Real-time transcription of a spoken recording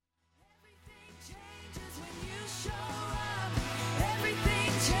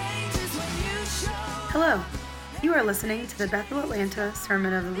Hello, you are listening to the Bethel Atlanta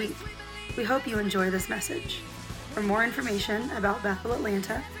Sermon of the Week. We hope you enjoy this message. For more information about Bethel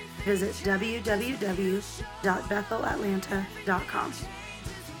Atlanta, visit www.bethelatlanta.com.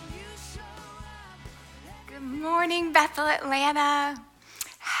 Good morning, Bethel Atlanta.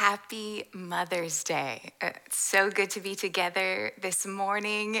 Happy Mother's Day. It's so good to be together this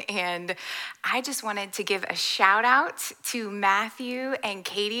morning, and I just wanted to give a shout out to Matthew and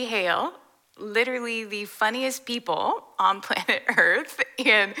Katie Hale, literally the funniest people on planet Earth.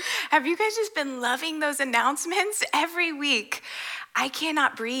 And have you guys just been loving those announcements every week? I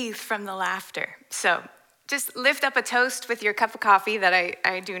cannot breathe from the laughter. So just lift up a toast with your cup of coffee that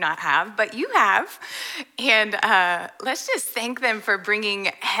I do not have, but you have. And let's just thank them for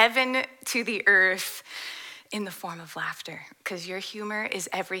bringing heaven to the earth in the form of laughter, because your humor is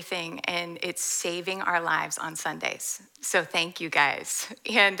everything and it's saving our lives on Sundays. So thank you guys.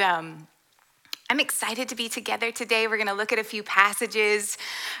 And I'm excited to be together today. We're going to look at a few passages.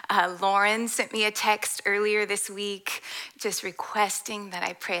 Lauren sent me a text earlier this week just requesting that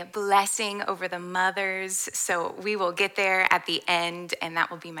I pray a blessing over the mothers. So we will get there at the end, and that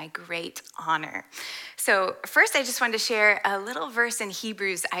will be my great honor. So first, I just wanted to share a little verse in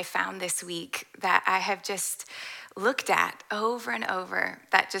Hebrews I found this week that I have just looked at over and over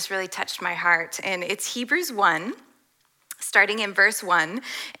that just really touched my heart. And it's Hebrews 1. Starting in verse 1,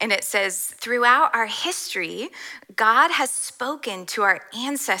 and it says, "Throughout our history, God has spoken to our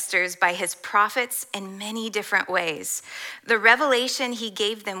ancestors by his prophets in many different ways. The revelation he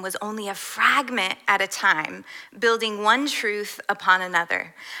gave them was only a fragment at a time, building one truth upon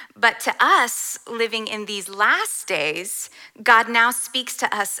another. But to us, living in these last days, God now speaks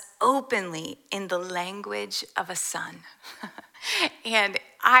to us openly in the language of a son." And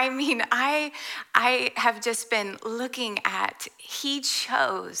I mean, I have just been looking at, he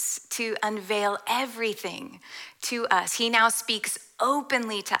chose to unveil everything to us. He now speaks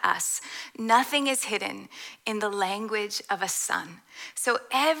openly to us. Nothing is hidden in the language of a son. So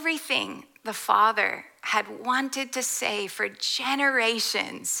everything the Father had wanted to say for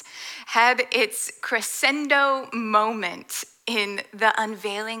generations had its crescendo moment in the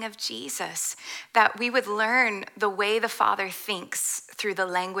unveiling of Jesus, that we would learn the way the Father thinks through the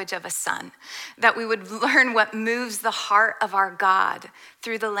language of a son, that we would learn what moves the heart of our God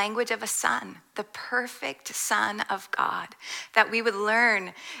through the language of a son, the perfect Son of God, that we would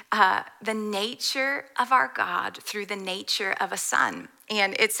learn the nature of our God through the nature of a son.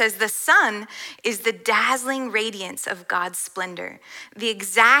 And it says the Son is the dazzling radiance of God's splendor, the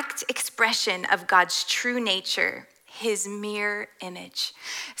exact expression of God's true nature, his mere image.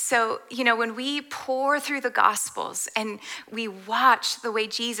 So, when we pour through the Gospels and we watch the way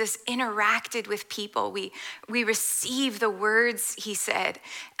Jesus interacted with people, we receive the words he said.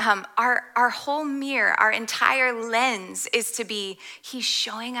 Our whole mirror, our entire lens is to be, he's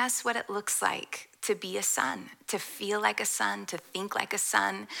showing us what it looks like to be a son, to feel like a son, to think like a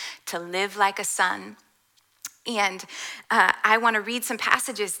son, to live like a son. And I want to read some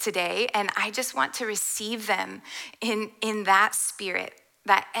passages today, and I just want to receive them in that spirit,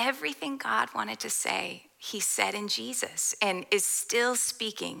 that everything God wanted to say, he said in Jesus and is still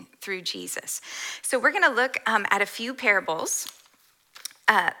speaking through Jesus. So we're going to look at a few parables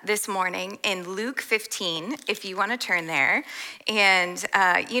this morning in Luke 15, if you want to turn there. And,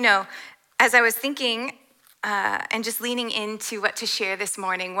 as I was thinking, and just leaning into what to share this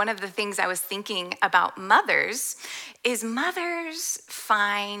morning, one of the things I was thinking about mothers is mothers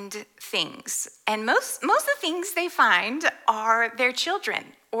find things. And most of the things they find are their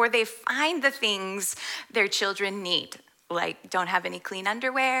children, or they find the things their children need. Like, don't have any clean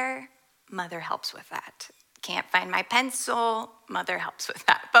underwear, mother helps with that. Can't find my pencil, mother helps with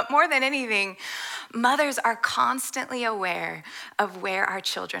that. But more than anything, mothers are constantly aware of where our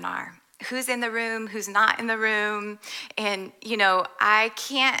children are. Who's in the room, who's not in the room. And, I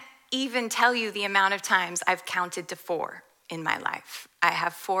can't even tell you the amount of times I've counted to 4 in my life. I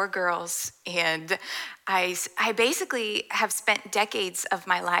have 4 girls, and I basically have spent decades of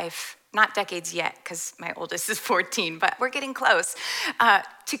my life, not decades yet, because my oldest is 14, but we're getting close,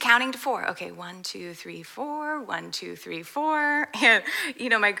 to counting to 4. Okay, 1, 2, 3, 4, 1, 2, 3, 4. And,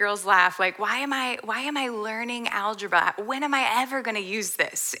 my girls laugh, like, why am I learning algebra? When am I ever going to use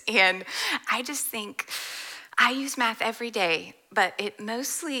this? And I just think, I use math every day, but it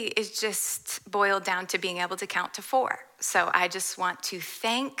mostly is just boiled down to being able to count to 4. So I just want to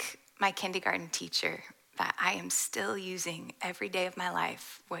thank my kindergarten teacher that I am still using every day of my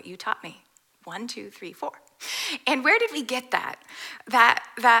life what you taught me. 1, 2, 3, 4. And where did we get that?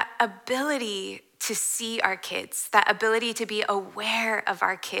 That ability to see our kids, that ability to be aware of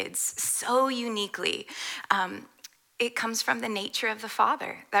our kids so uniquely. It comes from the nature of the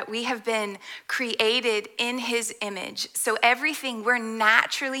Father, that we have been created in his image. So everything we're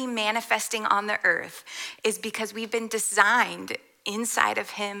naturally manifesting on the earth is because we've been designed inside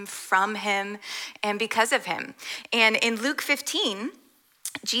of him, from him, and because of him. And in Luke 15,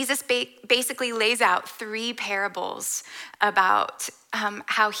 Jesus basically lays out 3 parables about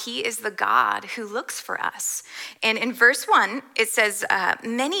how he is the God who looks for us. And in verse 1, it says,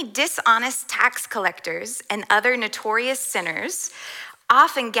 many dishonest tax collectors and other notorious sinners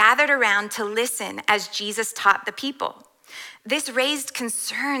often gathered around to listen as Jesus taught the people. This raised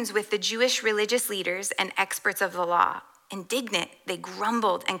concerns with the Jewish religious leaders and experts of the law. Indignant, they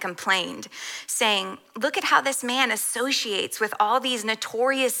grumbled and complained, saying, "Look at how this man associates with all these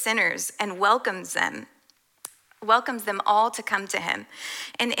notorious sinners and welcomes them all to come to him."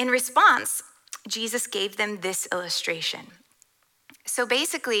 And in response, Jesus gave them this illustration. So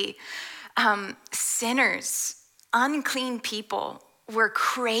basically, sinners, unclean people, were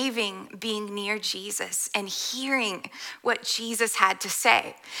craving being near Jesus and hearing what Jesus had to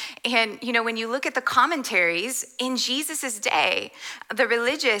say. And, when you look at the commentaries, in Jesus's day, the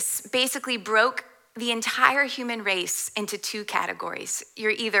religious basically broke the entire human race into 2 categories.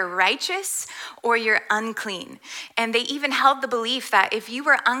 You're either righteous or you're unclean. And they even held the belief that if you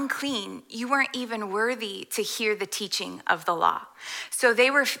were unclean, you weren't even worthy to hear the teaching of the law. So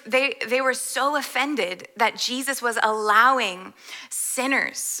they were so offended that Jesus was allowing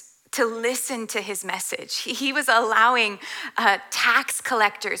sinners to listen to his message. He was allowing tax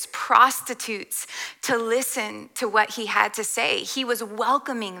collectors, prostitutes to listen to what he had to say. He was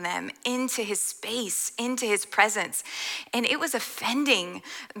welcoming them into his space, into his presence. And it was offending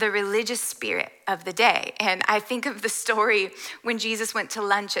the religious spirit of the day. And I think of the story when Jesus went to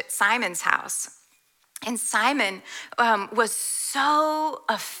lunch at Simon's house. And Simon was so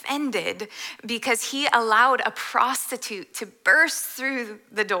offended because he allowed a prostitute to burst through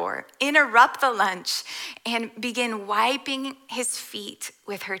the door, interrupt the lunch, and begin wiping his feet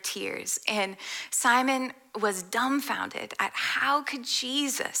with her tears. And Simon was dumbfounded at how could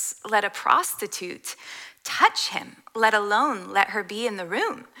Jesus let a prostitute touch him, let alone let her be in the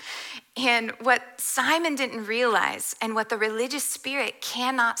room. And what Simon didn't realize, and what the religious spirit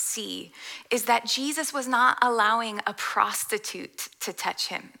cannot see, is that Jesus was not allowing a prostitute to touch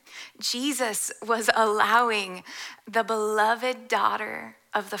him. Jesus was allowing the beloved daughter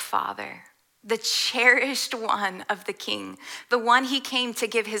of the Father, the cherished one of the King, the one he came to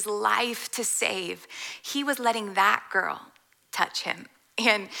give his life to save. He was letting that girl touch him.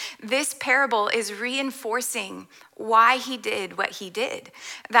 And this parable is reinforcing why he did what he did.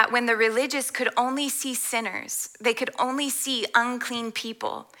 That when the religious could only see sinners, they could only see unclean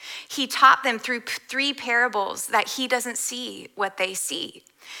people, he taught them through 3 parables that he doesn't see what they see.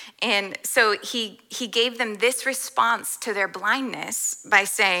 And so he gave them this response to their blindness by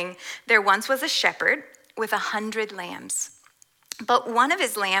saying, there once was a shepherd with 100 lambs. But one of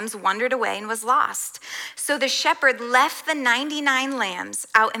his lambs wandered away and was lost. So the shepherd left the 99 lambs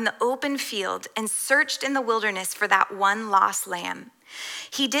out in the open field and searched in the wilderness for that one lost lamb.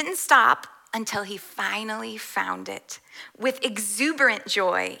 He didn't stop until he finally found it. With exuberant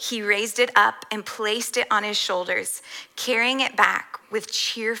joy, he raised it up and placed it on his shoulders, carrying it back with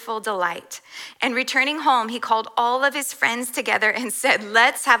cheerful delight. And returning home, he called all of his friends together and said,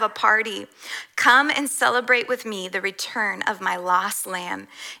 "Let's have a party. Come and celebrate with me the return of my lost lamb.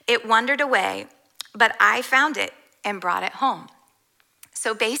 It wandered away, but I found it and brought it home."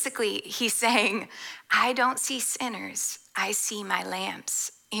 So basically, he's saying, I don't see sinners, I see my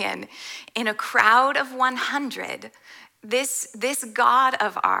lambs. And in a crowd of 100, this God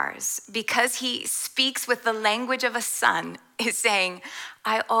of ours, because he speaks with the language of a son, is saying,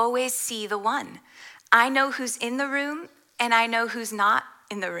 I always see the one. I know who's in the room and I know who's not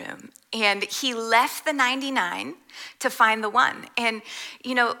in the room. And he left the 99 to find the one. And,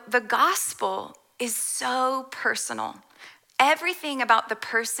 the gospel is so personal. Everything about the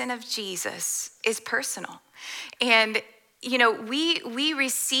person of Jesus is personal. And we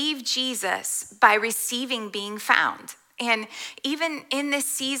receive Jesus by receiving being found. And even in this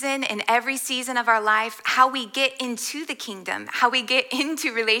season, in every season of our life, how we get into the kingdom, how we get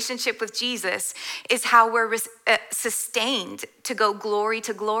into relationship with Jesus is how we're sustained to go glory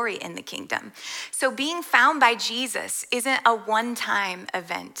to glory in the kingdom. So being found by Jesus isn't a one-time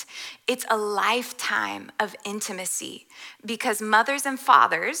event. It's a lifetime of intimacy, because mothers and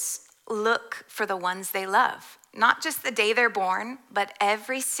fathers look for the ones they love. not just the day they're born, but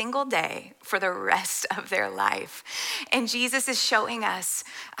every single day for the rest of their life. And Jesus is showing us,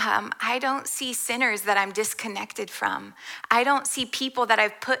 I don't see sinners that I'm disconnected from. I don't see people that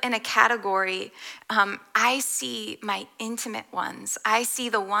I've put in a category. I see my intimate ones. I see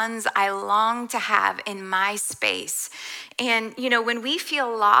the ones I long to have in my space. And, when we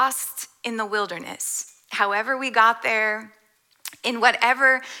feel lost in the wilderness, however we got there, in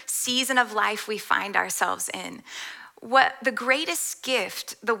whatever season of life we find ourselves in, what the greatest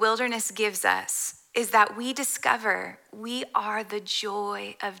gift the wilderness gives us is that we discover we are the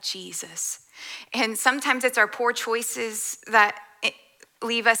joy of Jesus. And sometimes it's our poor choices that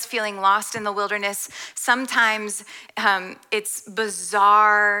leave us feeling lost in the wilderness. Sometimes it's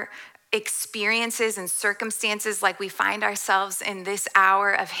bizarre experiences and circumstances like we find ourselves in this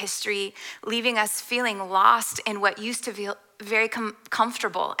hour of history, leaving us feeling lost in what used to feel very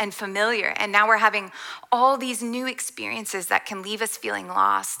comfortable and familiar. And now we're having all these new experiences that can leave us feeling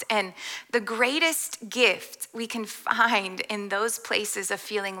lost. And the greatest gift we can find in those places of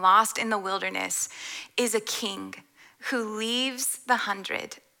feeling lost in the wilderness is a king who leaves the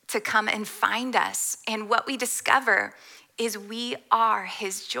 100 to come and find us. And what we discover is we are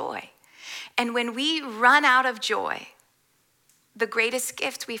his joy. And when we run out of joy, the greatest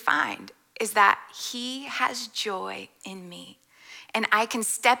gift we find is that he has joy in me. And I can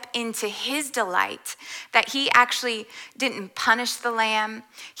step into his delight, that he actually didn't punish the lamb.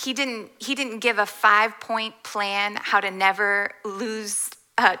 He didn't give a 5-point plan how to never lose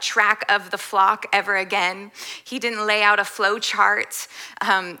track of the flock ever again. He didn't lay out a flow chart.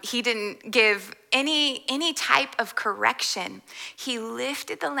 He didn't give any type of correction. He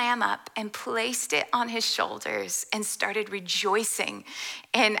lifted the lamb up and placed it on his shoulders and started rejoicing,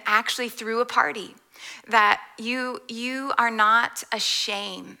 and actually threw a party. That you are not a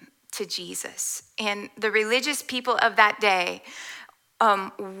shame to Jesus. And the religious people of that day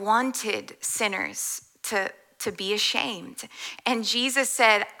wanted sinners to be ashamed. And Jesus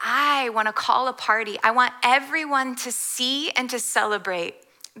said, I want to call a party. I want everyone to see and to celebrate.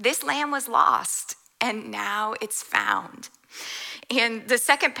 This lamb was lost, and now it's found. And the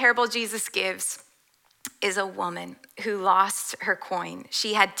second parable Jesus gives is a woman who lost her coin.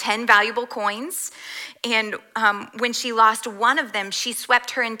 She had 10 valuable coins, and when she lost one of them, she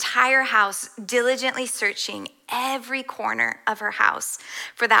swept her entire house, diligently searching every corner of her house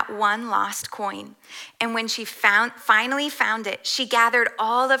for that one lost coin. And when she finally found it, she gathered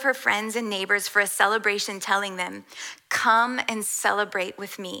all of her friends and neighbors for a celebration, telling them, "Come and celebrate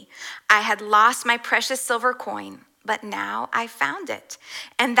with me. I had lost my precious silver coin, but now I found it."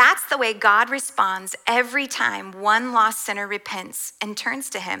 And that's the way God responds every time one lost sinner repents and turns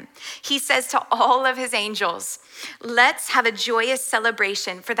to him. He says to all of his angels, let's have a joyous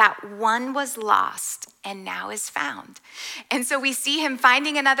celebration, for that one was lost and now is found. And so we see him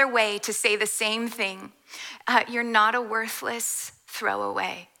finding another way to say the same thing. You're not a worthless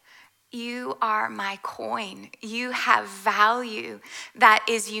throwaway. You are my coin. You have value that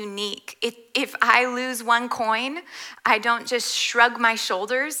is unique. If I lose one coin, I don't just shrug my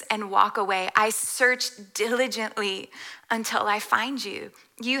shoulders and walk away. I search diligently until I find you.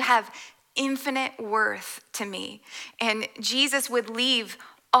 You have infinite worth to me. And Jesus would leave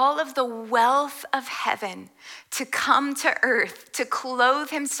all of the wealth of heaven to come to earth, to clothe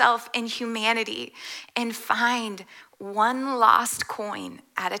himself in humanity and find one lost coin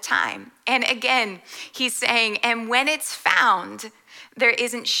at a time. And again, he's saying, and when it's found, there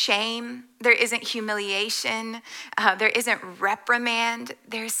isn't shame, there isn't humiliation, there isn't reprimand,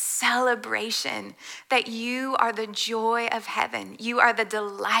 there's celebration that you are the joy of heaven. You are the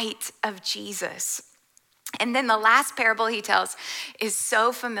delight of Jesus. And then the last parable he tells is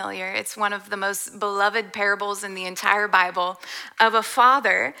so familiar. It's one of the most beloved parables in the entire Bible, of a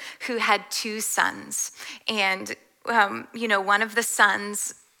father who had 2 sons. And one of the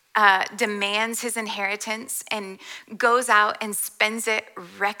sons demands his inheritance and goes out and spends it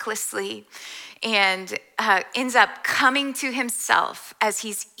recklessly, and ends up coming to himself as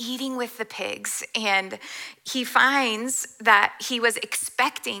he's eating with the pigs. And he finds that he was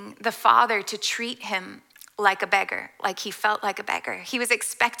expecting the father to treat him like a beggar, like he felt like a beggar. He was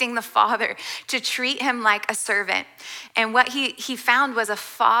expecting the father to treat him like a servant. And what he found was a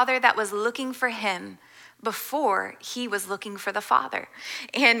father that was looking for him before he was looking for the father.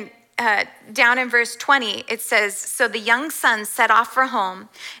 And down in verse 20, it says, so the young son set off for home,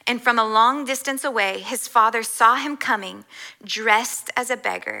 and from a long distance away, his father saw him coming, dressed as a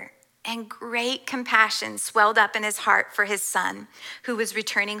beggar, and great compassion swelled up in his heart for his son who was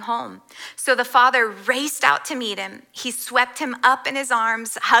returning home. So the father raced out to meet him. He swept him up in his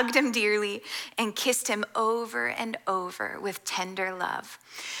arms, hugged him dearly, and kissed him over and over with tender love.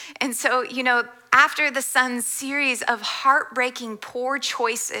 And so, after the son's series of heartbreaking poor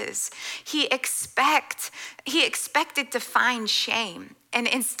choices, he expected to find shame. And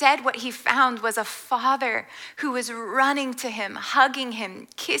instead, what he found was a father who was running to him, hugging him,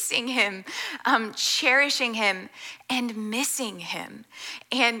 kissing him, cherishing him, and missing him.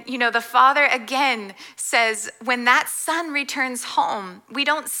 And, the father again says, when that son returns home, we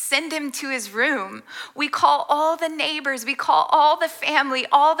don't send him to his room. We call all the neighbors, we call all the family,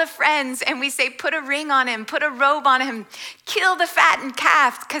 all the friends, and we say, put a ring on him, put a robe on him, kill the fattened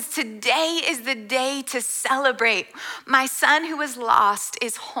calf, because today is the day to celebrate. My son who was lost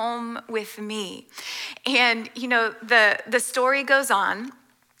is home with me. And, the story goes on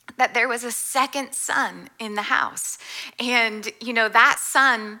that there was a second son in the house. And, that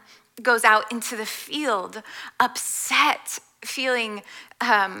son goes out into the field, upset, feeling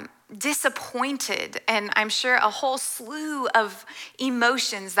disappointed, and I'm sure a whole slew of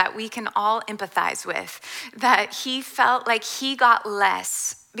emotions that we can all empathize with, that he felt like he got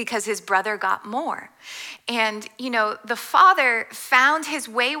less because his brother got more. And, the father found his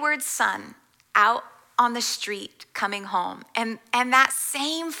wayward son out on the street coming home. And that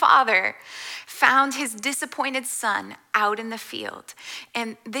same father found his disappointed son out in the field.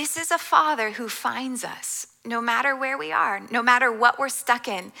 And this is a father who finds us no matter where we are, no matter what we're stuck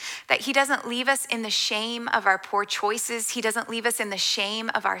in, that he doesn't leave us in the shame of our poor choices. He doesn't leave us in the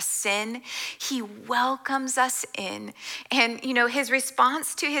shame of our sin. He welcomes us in. And, his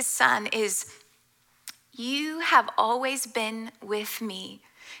response to his son is, you have always been with me,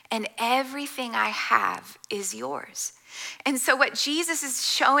 and everything I have is yours. And so what Jesus is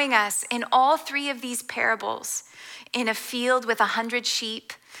showing us in all three of these parables, in a field with 100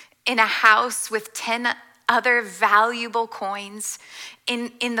 sheep, in a house with 10 other valuable coins,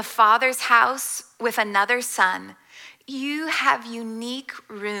 in the father's house with another son, you have unique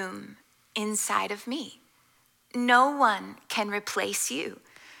room inside of me. No one can replace you.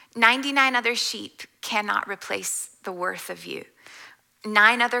 99 other sheep cannot replace the worth of you.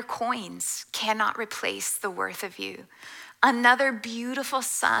 9 other coins cannot replace the worth of you. Another beautiful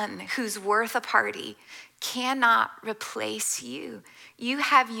son who's worth a party cannot replace you. You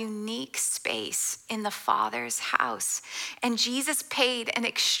have unique space in the Father's house. And Jesus paid an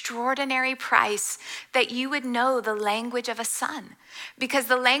extraordinary price that you would know the language of a son. Because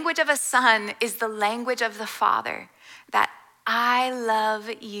the language of a son is the language of the Father, that I love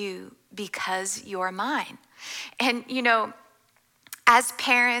you because you're mine. And, as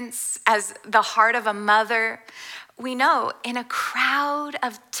parents, as the heart of a mother, we know in a crowd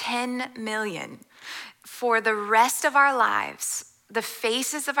of 10 million, for the rest of our lives, the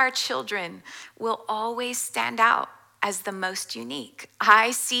faces of our children will always stand out as the most unique.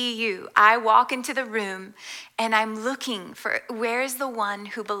 I see you. I walk into the room and I'm looking for, where's the one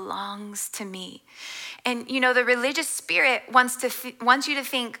who belongs to me? And, the religious spirit wants you to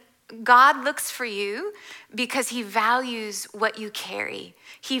think, God looks for you because he values what you carry.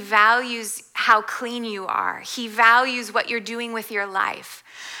 He values how clean you are. He values what you're doing with your life.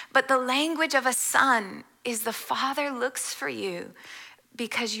 But the language of a son is the Father looks for you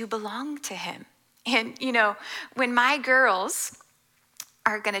because you belong to him. And, when my girls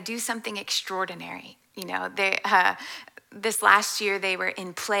are going to do something extraordinary, this last year they were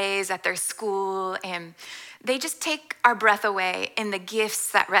in plays at their school, and they just take our breath away in the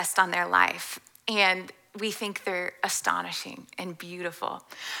gifts that rest on their life. And we think they're astonishing and beautiful.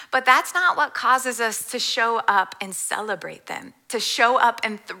 But that's not what causes us to show up and celebrate them, to show up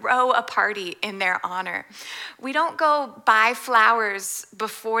and throw a party in their honor. We don't go buy flowers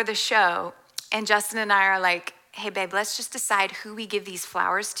before the show, and Justin and I are like, hey, babe, let's just decide who we give these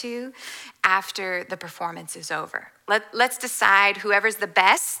flowers to after the performance is over. Let's decide whoever's the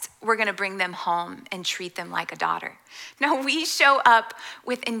best, we're going to bring them home and treat them like a daughter. No, we show up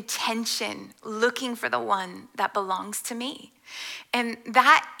with intention, looking for the one that belongs to me. And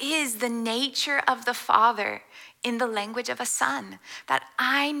that is the nature of the Father in the language of a son, that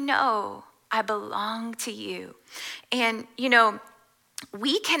I know I belong to you. And,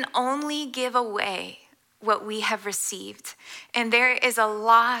 we can only give away what we have received. And there is a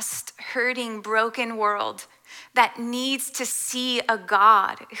lost, hurting, broken world that needs to see a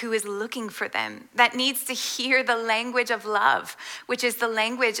God who is looking for them, that needs to hear the language of love, which is the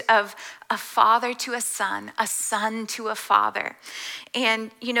language of a father to a son to a father.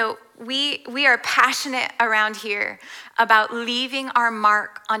 And, we are passionate around here about leaving our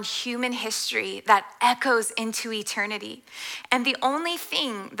mark on human history that echoes into eternity. And the only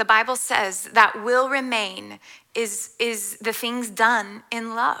thing the Bible says that will remain is the things done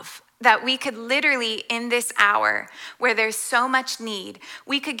in love. That we could literally, in this hour where there's so much need,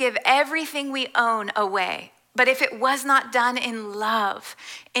 we could give everything we own away. But if it was not done in love,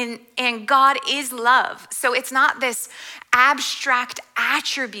 and God is love, so it's not this abstract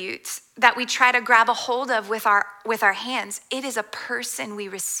attribute that we try to grab a hold of with our hands. It is a person we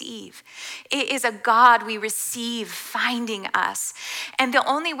receive. It is a God we receive finding us. And the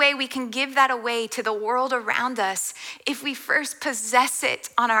only way we can give that away to the world around us, if we first possess it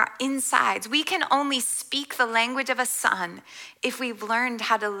on our insides. We can only speak the language of a son if we've learned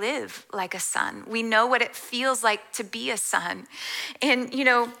how to live like a son. We know what it feels like to be a son. And,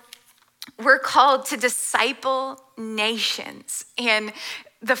 we're called to disciple nations. And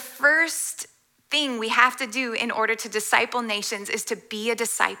the first thing we have to do in order to disciple nations is to be a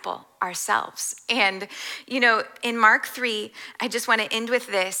disciple ourselves. And, in Mark 3, I just want to end with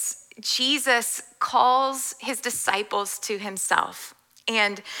this. Jesus calls his disciples to himself.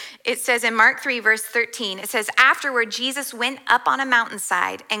 And it says in Mark 3, verse 13, it says, afterward, Jesus went up on a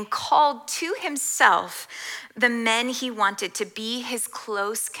mountainside and called to himself the men he wanted to be his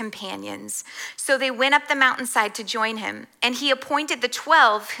close companions. So they went up the mountainside to join him. And he appointed the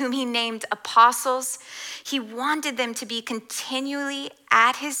 12, whom he named apostles. He wanted them to be continually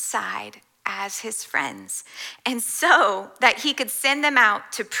at his side as his friends, and so that he could send them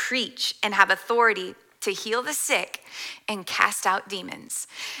out to preach and have authority to heal the sick and cast out demons.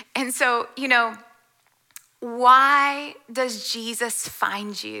 And so, why does Jesus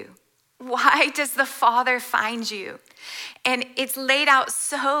find you? Why does the Father find you? And it's laid out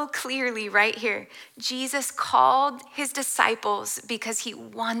so clearly right here. Jesus called his disciples because he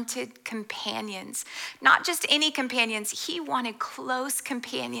wanted companions. Not just any companions. He wanted close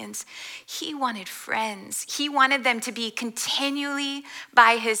companions. He wanted friends. He wanted them to be continually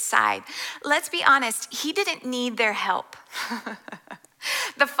by his side. Let's be honest, he didn't need their help.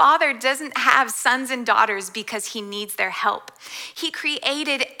 The Father doesn't have sons and daughters because he needs their help. He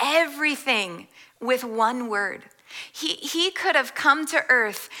created everything with one word. He could have come to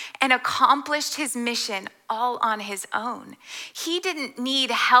earth and accomplished his mission all on his own. He didn't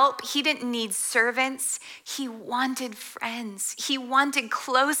need help. He didn't need servants. He wanted friends. He wanted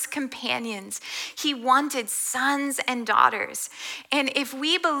close companions. He wanted sons and daughters. And if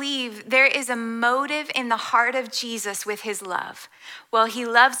we believe there is a motive in the heart of Jesus with his love, well, he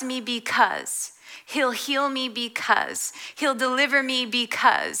loves me because, he'll heal me because, he'll deliver me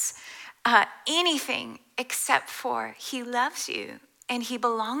because, anything except for he loves you and he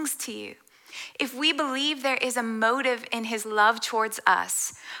belongs to you. If we believe there is a motive in his love towards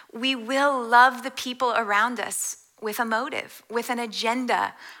us, we will love the people around us with a motive, with an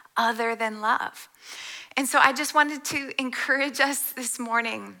agenda other than love. And so I just wanted to encourage us this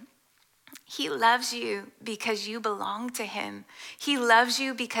morning. He loves you because you belong to him. He loves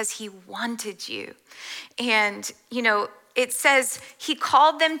you because he wanted you. And, it says he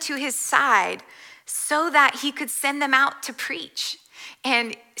called them to his side so that he could send them out to preach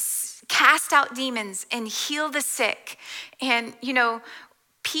and cast out demons and heal the sick. And,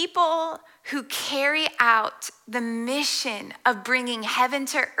 people who carry out the mission of bringing heaven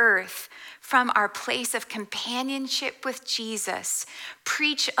to earth from our place of companionship with Jesus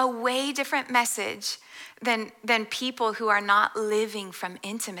preach a way different message than people who are not living from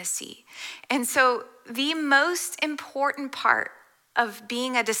intimacy. And so the most important part of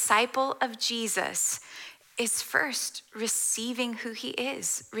being a disciple of Jesus is first receiving who he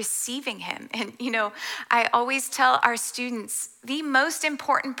is, receiving him. And, I always tell our students, the most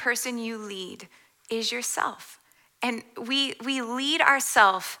important person you lead is yourself. And we lead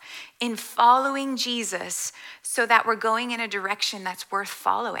ourselves in following Jesus so that we're going in a direction that's worth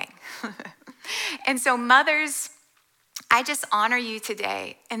following. And so mothers, I just honor you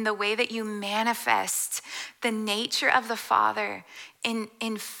today in the way that you manifest the nature of the Father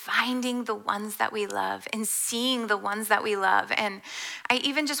in finding the ones that we love, in seeing the ones that we love. And I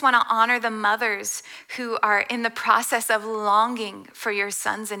even just want to honor the mothers who are in the process of longing for your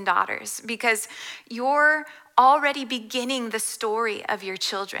sons and daughters, because you're already beginning the story of your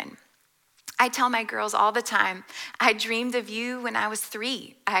children. I tell my girls all the time, I dreamed of you when I was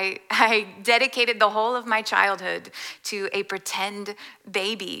 3. I dedicated the whole of my childhood to a pretend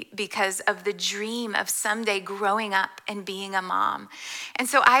baby because of the dream of someday growing up and being a mom. And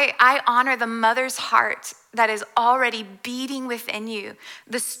so I honor the mother's heart that is already beating within you.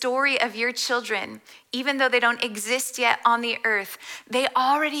 The story of your children, even though they don't exist yet on the earth, they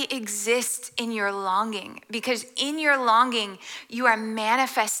already exist in your longing, because in your longing, you are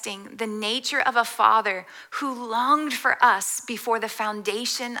manifesting the nature of a father who longed for us before the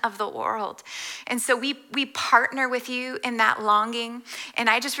foundation of the world. And so we partner with you in that longing. And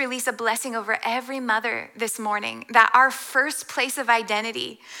I just release a blessing over every mother this morning, that our first place of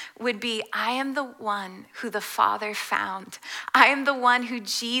identity would be, I am the one who the Father found. I am the one who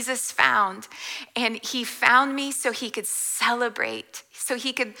Jesus found. And he found me so he could celebrate, so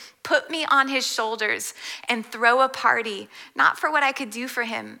he could put me on his shoulders and throw a party, not for what I could do for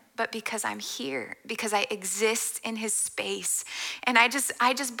him, but because I'm here, because I exist in his space. And I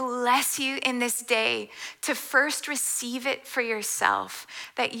just bless you in this day to first receive it for yourself,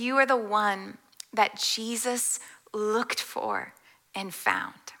 that you are the one that Jesus looked for and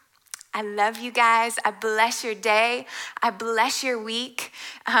found. I love you guys. I bless your day. I bless your week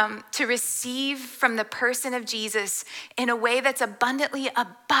to receive from the person of Jesus in a way that's abundantly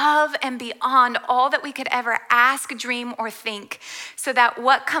above and beyond all that we could ever ask, dream, or think, so that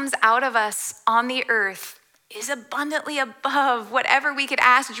what comes out of us on the earth is abundantly above whatever we could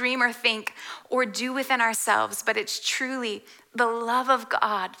ask, dream, or think, or do within ourselves. But it's truly the love of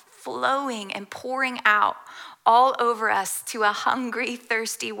God flowing and pouring out all over us to a hungry,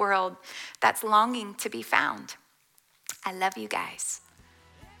 thirsty world that's longing to be found. I love you guys.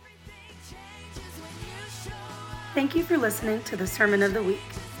 Thank you for listening to the Sermon of the Week.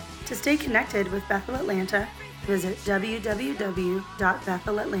 To stay connected with Bethel Atlanta, visit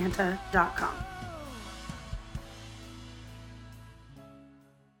www.bethelatlanta.com.